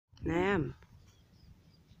Naam.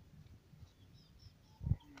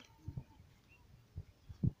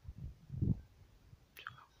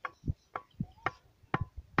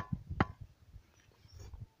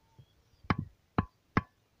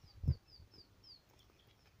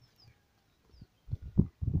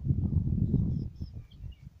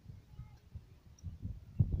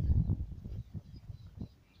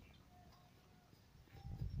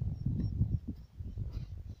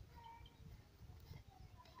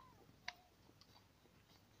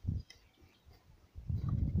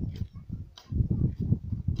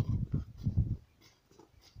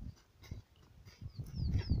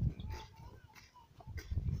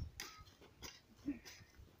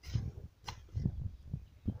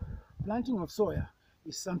 Planting of soya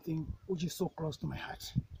is something which is so close to my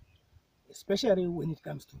heart, especially when it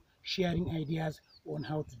comes to sharing ideas on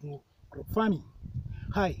how to do crop farming.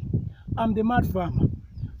 Hi, I'm the mad farmer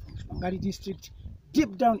from Shmangari district,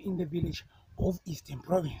 deep down in the village of Eastern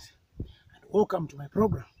Province. And welcome to my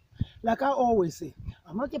program. Like I always say,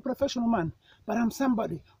 I'm not a professional man, but I'm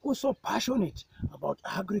somebody who's so passionate about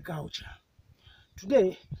agriculture.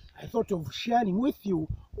 Today, I thought of sharing with you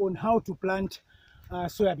on how to plant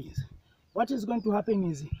soybeans. What is going to happen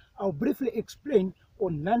is I'll briefly explain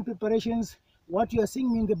on land preparations, what you are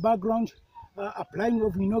seeing in the background, applying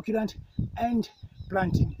of inoculant and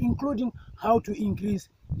planting, including how to increase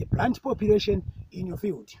the plant population in your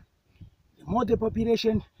field. The more the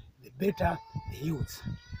population, the better the yields.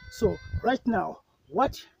 So right now,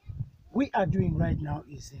 what we are doing right now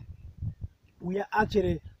is we are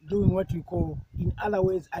actually doing what we call, in other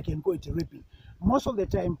ways I can call it reaping. Most of the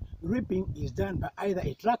time reaping is done by either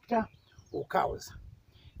a tractor or cows.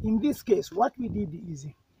 In this case, what we did is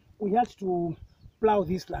we had to plow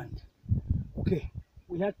this land. Okay,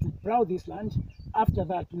 we had to plow this land. After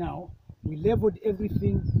that, now we leveled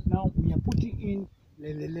everything. Now we are putting in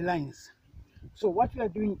the lines. So what we are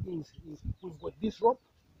doing is we've got this rope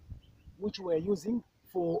which we are using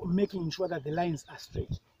for making sure that the lines are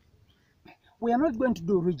straight. We are not going to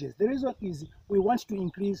do ridges. The reason is we want to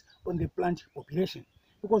increase on the plant population,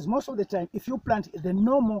 because most of the time if you plant the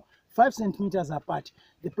normal 5 centimeters apart,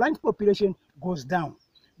 the plant population goes down.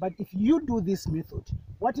 But if you do this method,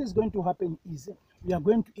 what is going to happen is we are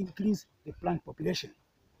going to increase the plant population,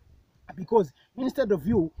 because instead of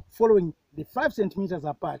you following the 5 centimeters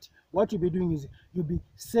apart, what you'll be doing is you'll be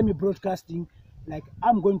semi-broadcasting, like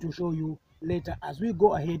I'm going to show you later as we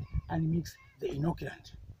go ahead and mix the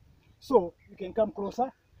inoculant. So you can come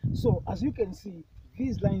closer. So as you can see,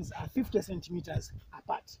 these lines are 50 centimeters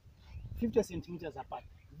apart. 50 centimeters apart.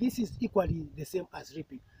 This is equally the same as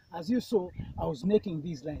reaping. As you saw, I was making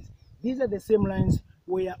these lines. These are the same lines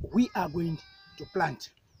where we are going to plant.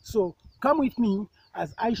 So come with me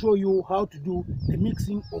as I show you how to do the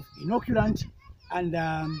mixing of inoculant and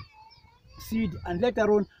seed, and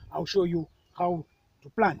later on I'll show you how to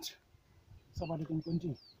plant. Somebody can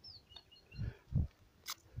continue.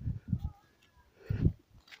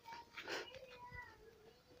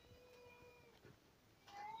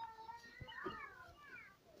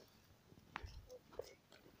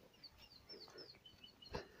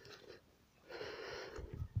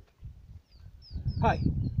 Hi,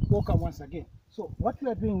 welcome once again. So what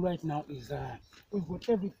we are doing right now is we've got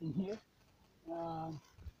everything here.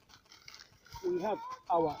 We have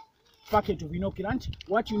our packet of inoculant.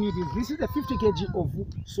 What you need is, this is a 50 kg of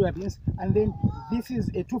soybeans, and then this is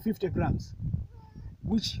a 250 grams,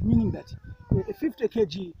 which meaning that a 50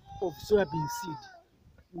 kg of soybean seed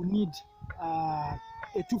will need a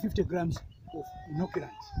 250 grams of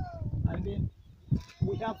inoculant. And then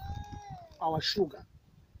we have our sugar.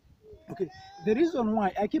 Okay, the reason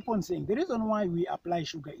why I keep on saying, the reason why we apply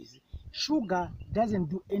sugar is sugar doesn't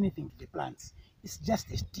do anything to the plants. It's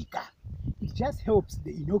just a sticker. It just helps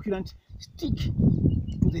the inoculant stick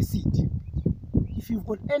to the seed. If you've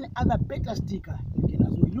got any other better sticker, you can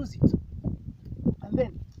as well use it. And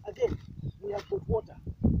then again, we have got water.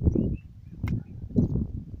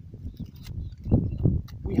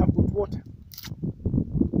 We have got water.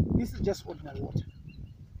 This is just ordinary water,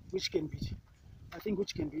 which can be, I think,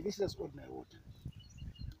 this is just ordinary water.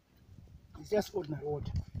 It's just ordinary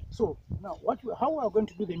water. So now how we are going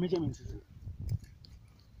to do the measurements is,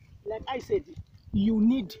 like I said, you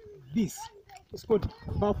need this. It's called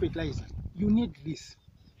fertilizer. You need this,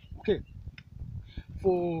 okay,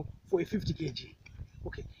 for a 50 kg.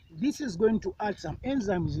 Okay, this is going to add some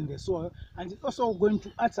enzymes in the soil, and it's also going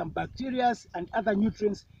to add some bacteria and other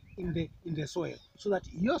nutrients in the soil, so that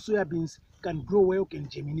your soybeans can grow well, can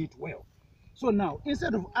germinate well. So now,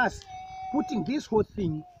 instead of us putting this whole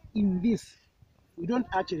thing in this, we don't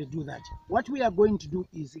actually do that. What we are going to do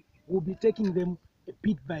is we'll be taking them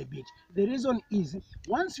bit by bit. The reason is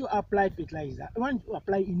once you apply fertilizer, once you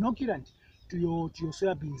apply inoculant to your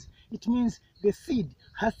soybeans, it means the seed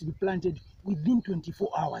has to be planted within 24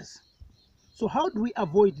 hours. So how do we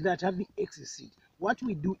avoid that, having excess seed? What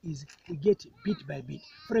we do is we get bit by bit.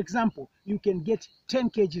 For example, you can get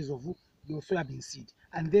 10 kgs of your soybean seed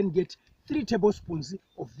and then get 3 tablespoons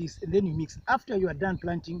of this, and then you mix. After you are done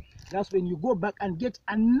planting, that's when you go back and get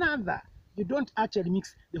another. You don't actually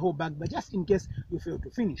mix the whole bag, but just in case you fail to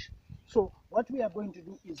finish. So what we are going to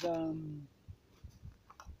do is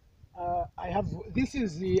this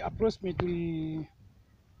is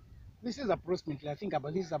approximately I think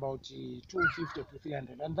about, this is about 250 to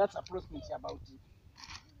 300, and that's approximately about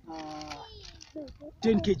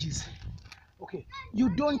 10 kgs. Okay, you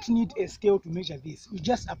don't need a scale to measure this. You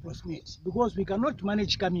just approximate, because we cannot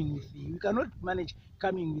manage coming with the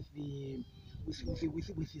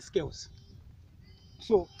scales.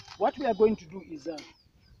 So what we are going to do is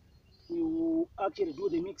we will actually do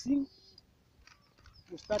the mixing.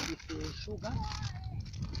 We start with the sugar.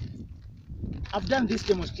 I've done this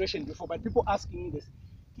demonstration before, but people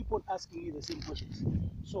keep on asking me the same questions.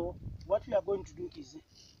 So what we are going to do is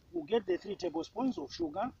we'll get the 3 tablespoons of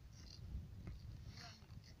sugar.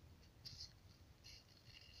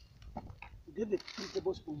 We get the 3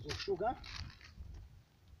 tablespoons of sugar.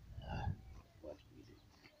 What we do,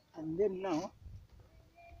 and then now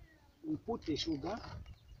we put the sugar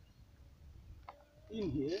in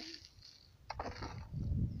here.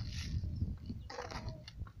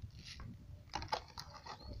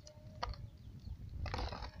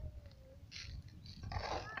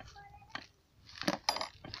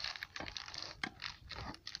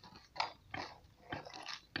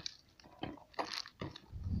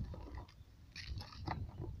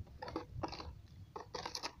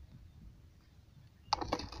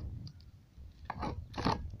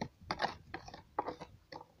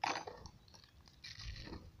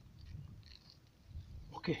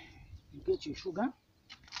 Okay, you get your sugar,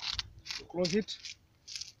 you close it.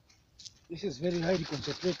 This is very highly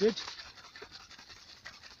concentrated.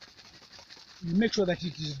 You make sure that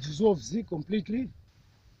it dissolves completely.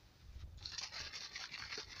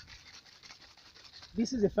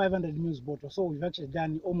 This is a 500 ml bottle, so we've actually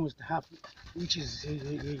done almost half, which is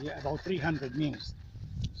about 300 ml.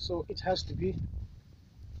 So it has to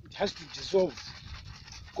dissolve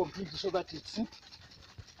completely so that it's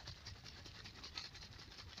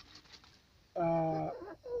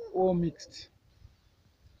all mixed.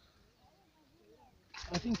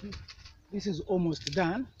 I think this is almost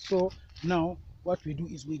done. So now what we do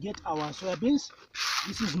is we get our soybeans.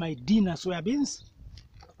 This is my dinner soybeans.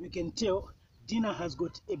 We can tell Dinah has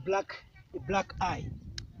got a black eye.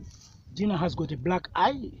 Dinah has got a black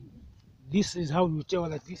eye. This is how you tell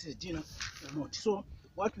that this is Dinah or not. So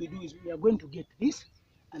what we do is we are going to get this,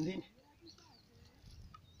 and then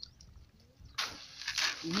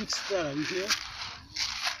we mix thoroughly here.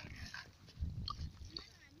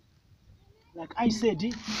 Like I said,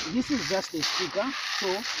 this is just a sticker, so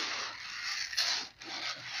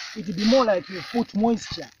it will be more like you put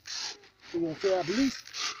moisture to your soybeans,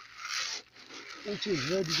 which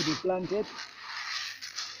is ready to be planted.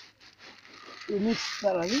 You mix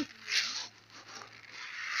thoroughly.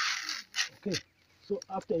 Okay, so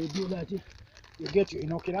after you do that, you get your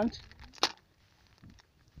inoculant.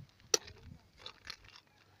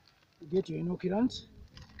 This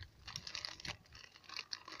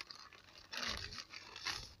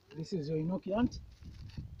is your inoculant.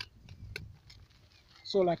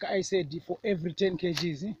 So like I said, for every 10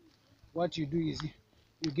 kgs, what you do is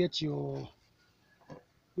you get your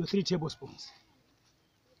 3 tablespoons.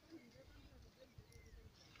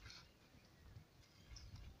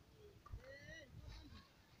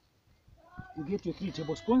 You get your 3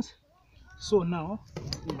 tablespoons. So now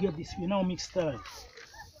you get this. You now mix thoroughly.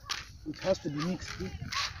 It has to be mixed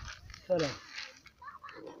thoroughly.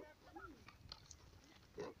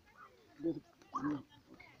 It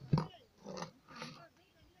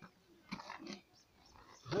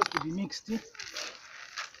has to be mixed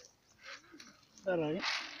thoroughly.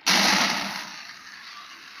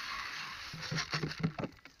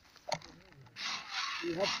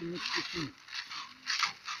 You have to mix this in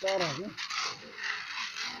thoroughly.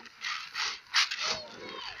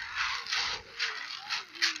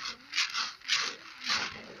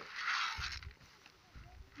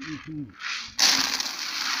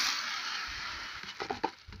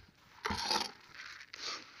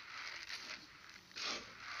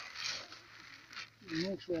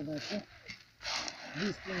 Make sure that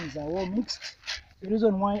these things are all mixed. The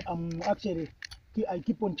reason why I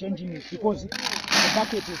keep on changing it because the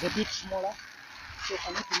bucket is a bit smaller, so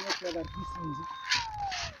I need to make sure that these things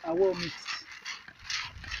are well mixed.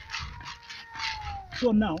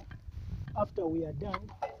 So now, after we are done,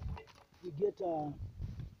 we get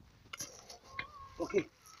okay.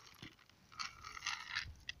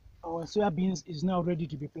 Our soya beans is now ready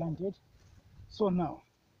to be planted. So now,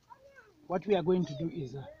 what we are going to do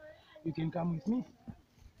is, you can come with me.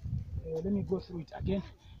 Let me go through it again.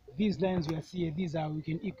 These lines we are seeing, these are,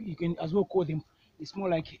 you can as well call them, it's more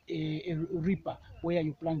like a reaper where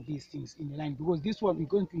you plant these things in a line, because this one is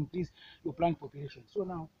going to increase your plant population. So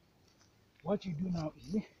now, what you do now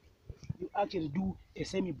is you actually do a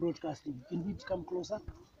semi-broadcasting. Can we come closer?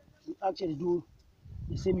 You actually do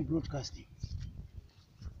a semi-broadcasting.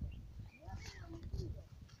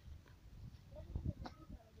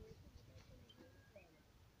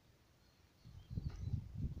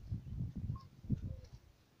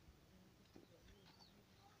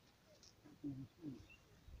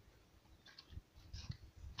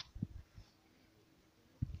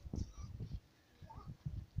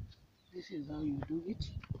 This is how you do it.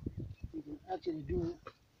 You can actually do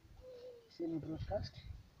semi-broadcast.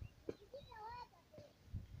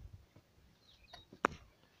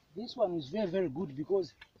 This one is very, very good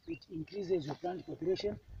because it increases your plant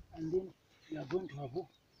population, and then you are going to have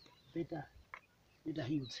better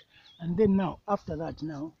yields. And then now, after that,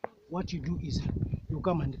 now what you do is you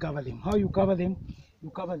come and cover them. How you cover them?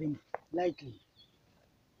 You cover them lightly.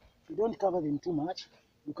 You don't cover them too much.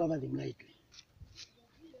 You cover them lightly.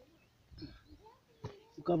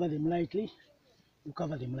 You cover them lightly. You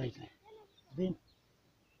cover them lightly. Then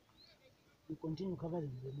you continue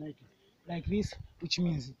covering them lightly, like this, which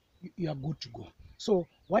means you are good to go. So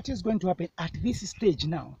what is going to happen at this stage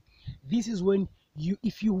now? This is when you,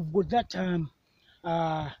 if you've got that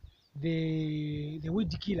the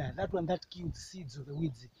weed killer, that one that kills seeds of the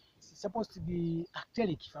weeds, it's supposed to be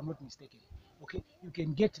actelic, if I'm not mistaken. Okay, you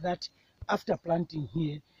can get that after planting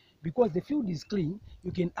here, because the field is clean.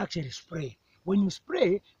 You can actually spray. When you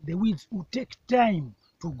spray, the weeds will take time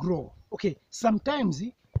to grow. Okay, sometimes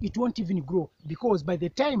it won't even grow, because by the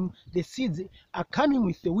time the seeds are coming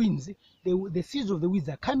with the winds, the seeds of the weeds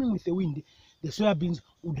are coming with the wind, the soybeans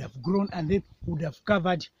would have grown and then would have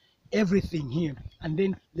covered everything here, and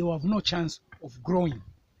then they will have no chance of growing.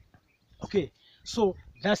 Okay, so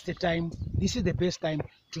that's the time. This is the best time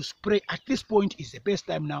to spray. At this point is the best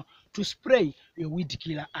time now to spray your weed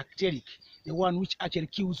killer actelic, the one which actually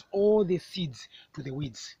kills all the seeds to the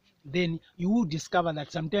weeds. Then you will discover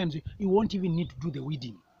that sometimes you won't even need to do the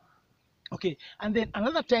weeding. Okay, and then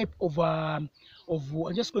another type of I'm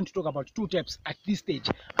just going to talk about two types at this stage.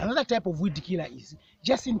 Another type of weed killer is,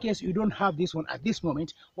 just in case you don't have this one at this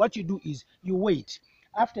moment, what you do is you wait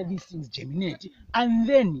after these things germinate, and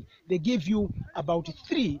then they give you about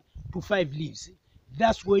 3 to 5 leaves.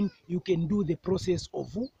 That's when you can do the process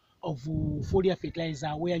of foliar fertilizer,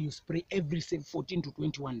 where you spray every 14 to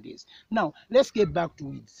 21 days. Now let's get back to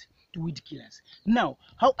weeds, to weed killers. Now,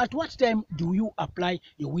 at what time do you apply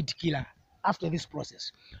your weed killer? After this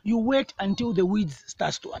process, you wait until the weeds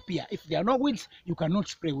starts to appear. If there are no weeds, you cannot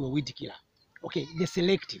spray with weed killer. Okay, the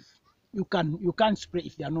selective, you can't spray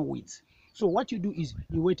if there are no weeds. So what you do is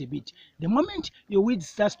you wait a bit. The moment your weeds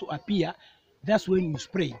starts to appear, that's when you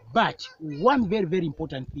spray. But one very, very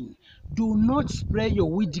important thing, do not spray your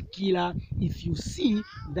weed killer if you see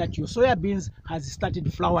that your soya beans has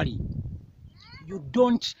started flowering. You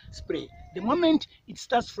don't spray. The moment it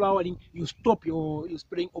starts flowering, you stop your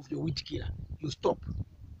spraying of your weed killer. You stop.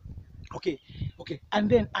 Okay, and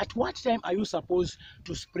then at what time are you supposed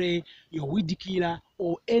to spray your weed killer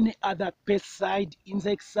or any other pesticide,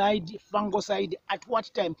 insecticide, fungicide? At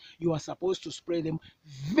what time you are supposed to spray them?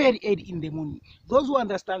 Very early in the morning. Those who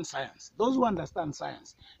understand science,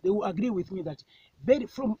 they will agree with me that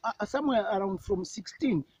from somewhere around from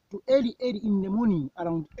 16 to early in the morning,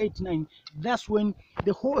 around 8-9, that's when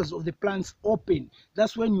the hose of the plants open.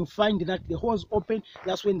 That's when you find that the hose open.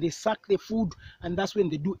 That's when they suck the food, and that's when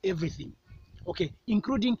they do everything. Okay,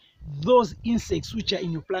 including those insects which are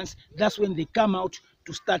in your plants. That's when they come out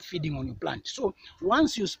to start feeding on your plant. So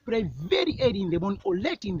once you spray very early in the morning or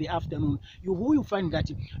late in the afternoon, you will find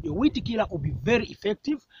that your weed killer will be very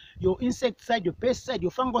effective. Your insecticide, your pesticide,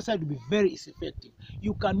 your fungicide will be very effective.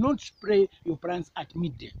 You cannot spray your plants at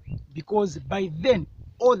midday, because by then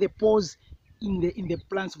all the pores in the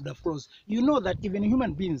plants would have closed. You know that even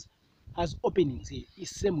human beings has openings here.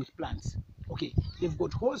 It's same with plants. Okay, they've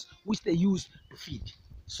got holes which they use to feed.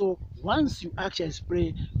 So once you actually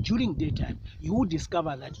spray during daytime, you will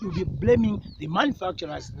discover that you'll be blaming the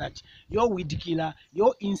manufacturers that your weed killer,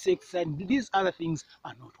 your insecticide, these other things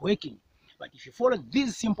are not working. But if you follow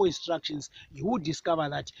these simple instructions, you will discover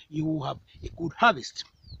that you will have a good harvest.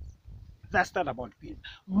 That's that about beans.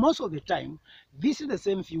 Most of the time, this is the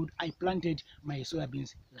same field I planted my soya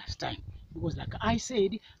beans last time. Because like I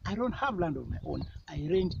said, I don't have land of my own. I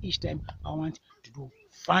rent each time I want to do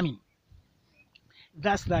farming.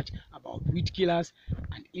 That's that about weed killers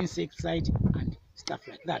and insecticide and stuff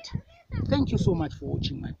like that. Thank you so much for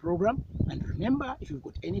watching my program. And remember, if you've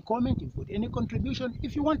got any comment, if you've got any contribution,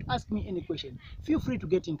 if you want to ask me any question, feel free to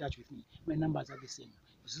get in touch with me. My numbers are the same: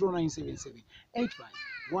 0977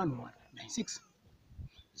 851196.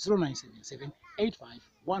 0977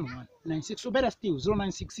 851196. So better still,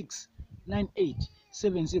 0966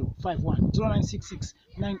 987051. 0966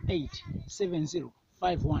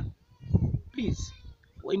 987051. Please,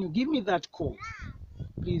 when you give me that call,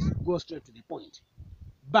 please go straight to the point.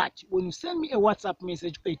 But when you send me a WhatsApp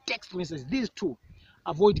message or a text message, these two,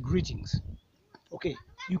 avoid greetings. Okay,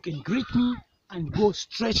 you can greet me and go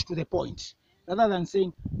straight to the point, rather than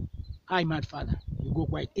saying, "Hi, mad father." You go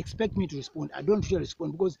quiet. Expect me to respond. I don't usually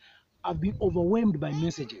respond because I've been overwhelmed by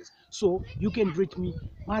messages. So you can greet me,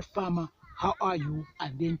 "Mad farmer, how are you?"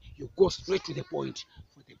 And then you go straight to the point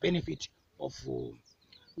for the benefit of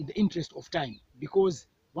in the interest of time. Because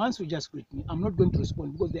once you just greet me, I'm not going to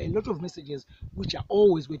respond because there are a lot of messages which are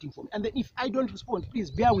always waiting for me. And then if I don't respond, please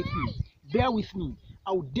bear with me. Bear with me.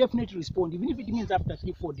 I will definitely respond. Even if it means after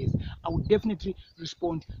 3-4 days, I will definitely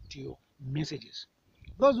respond to your messages.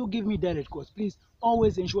 Those who give me direct calls, please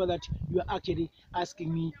always ensure that you are actually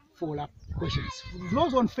asking me follow-up questions.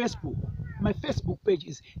 Those on Facebook, my Facebook page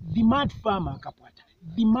is The Mad Farmer Kapwata.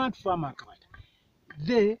 The Mad Farmer Kapwata.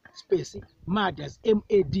 The space mad as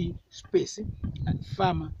MAD space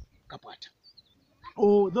farmer Kapwata.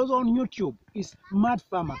 Or those on YouTube is Mad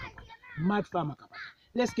Farmer Kapwata. Mad Farmer Kapwata.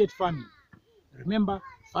 Let's get farming. Remember,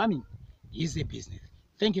 farming is a business.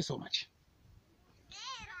 Thank you so much.